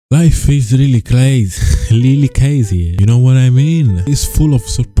Life is really crazy, really crazy. You know what I mean? It's full of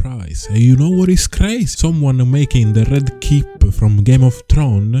surprise. And you know what is crazy? Someone making the red keep from Game of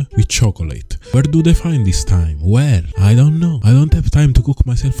Thrones with chocolate. Where do they find this time? Where? I don't know. I don't have time to cook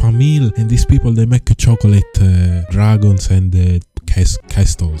myself a meal, and these people, they make chocolate dragons and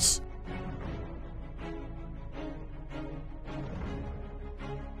castles.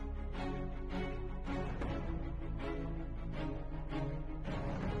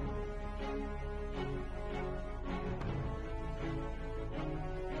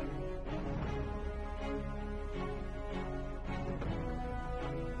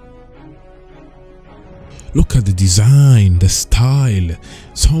 Look at the design, the style,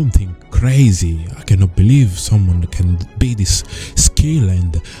 something crazy. I cannot believe someone can be this skill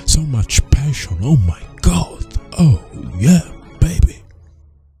and so much passion. Oh my god. Oh yeah, baby.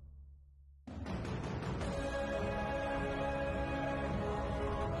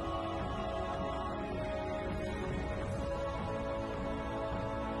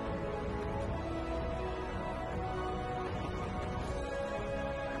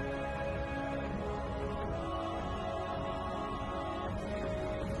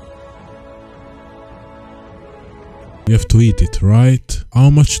 You have to eat it, right? How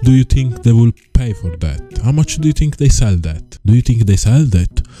much do you think they will pay for that? How much do you think they sell that? Do you think they sell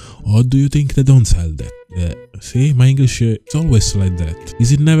that? Or do you think they don't sell that? See, my English is always like that.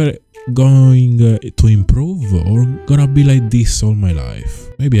 Is it never going to improve, or gonna be like this all my life?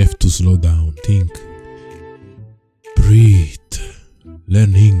 Maybe I have to slow down, think. Breathe.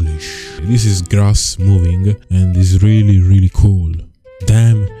 Learn English. This is grass moving and it's really, really cool.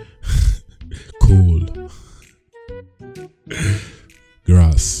 Damn cool.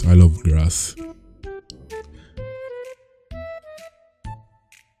 Grass. I love grass.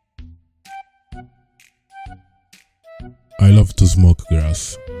 I love to smoke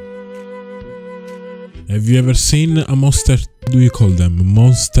grass. Have you ever seen a monster, do you call them,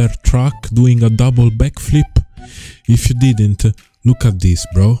 monster truck doing a double backflip? If you didn't, look at this,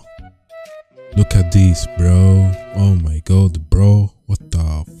 bro. Look at this, bro. Oh my god, bro. What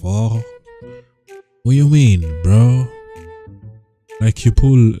the fuck? What you mean, bro? Like you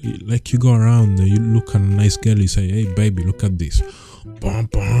pull, like you go around, you look at a nice girl, you say, hey baby, look at this. Bah,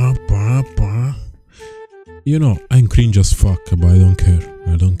 bah, bah, bah. You know, I'm cringe as fuck, but I don't care.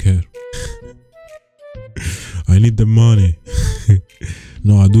 I don't care. I need the money.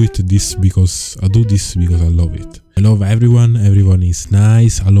 No, I do this because I love it. I love everyone. Everyone is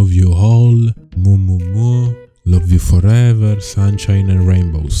nice. I love you all. Moo moo moo. Love you forever. Sunshine and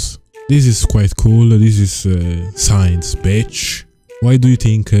rainbows. This is quite cool. This is science, bitch. Why do you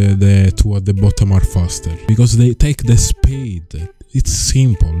think the two at the bottom are faster? Because they take the speed. It's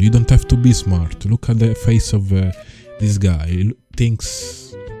simple. You don't have to be smart. Look at the face of this guy. He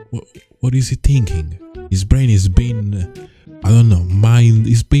thinks, what is he thinking? His brain is being, I don't know,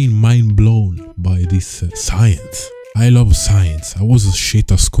 is being mind blown by this science. I love science. I was a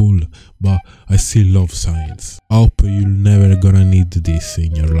shit at school, but I still love science. I hope you're never gonna need this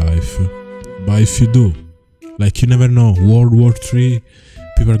in your life. But if you do, like, you never know, World War III,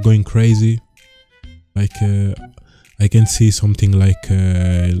 people are going crazy. Like, I can see something like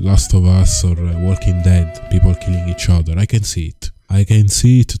Last of Us or Walking Dead, people killing each other. I can see it. I can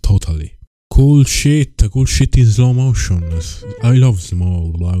see it totally. Cool shit in slow motion. I love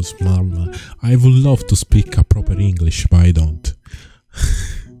small. I would love to speak a proper English, but I don't.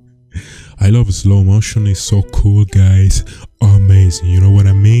 I love slow motion, it's so cool, guys. Amazing, you know what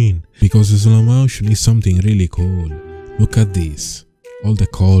I mean? Because slow motion is something really cool. Look at this. All the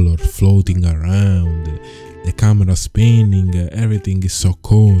color floating around, the camera spinning, everything is so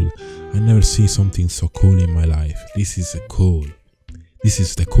cool. I never seen something so cool in my life. This is cool. This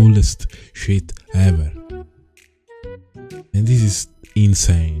is the coolest shit ever. And this is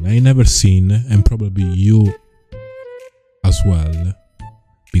insane. I never seen, and probably you as well,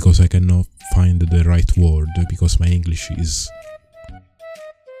 because I cannot find the right word, because my English is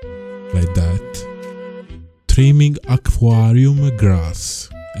like that. Trimming aquarium grass.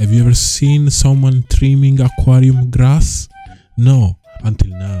 Have you ever seen someone trimming aquarium grass? No, until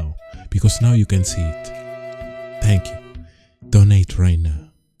now, because now you can see it. Thank you. Donate right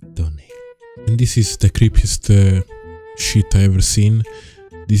now. Donate. And this is the creepiest shit I ever seen.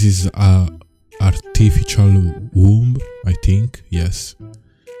 This is a artificial womb, I think. Yes.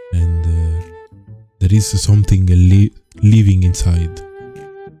 And there is something living inside.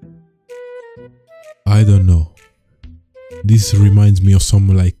 I don't know. This reminds me of some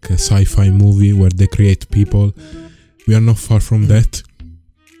like sci-fi movie where they create people. We are not far from that.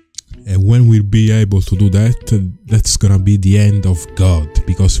 And when we'll be able to do that, that's gonna be the end of God,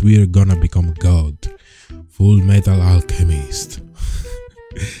 because we're gonna become God. Full Metal Alchemist.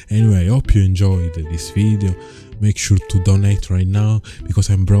 Anyway, I hope you enjoyed this video. Make sure to donate right now, because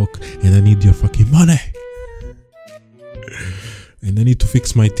I'm broke and I need your fucking money. And I need to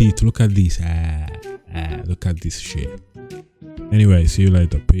fix my teeth. Look at this. Look at this shit. Anyway, see you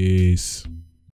later. Peace.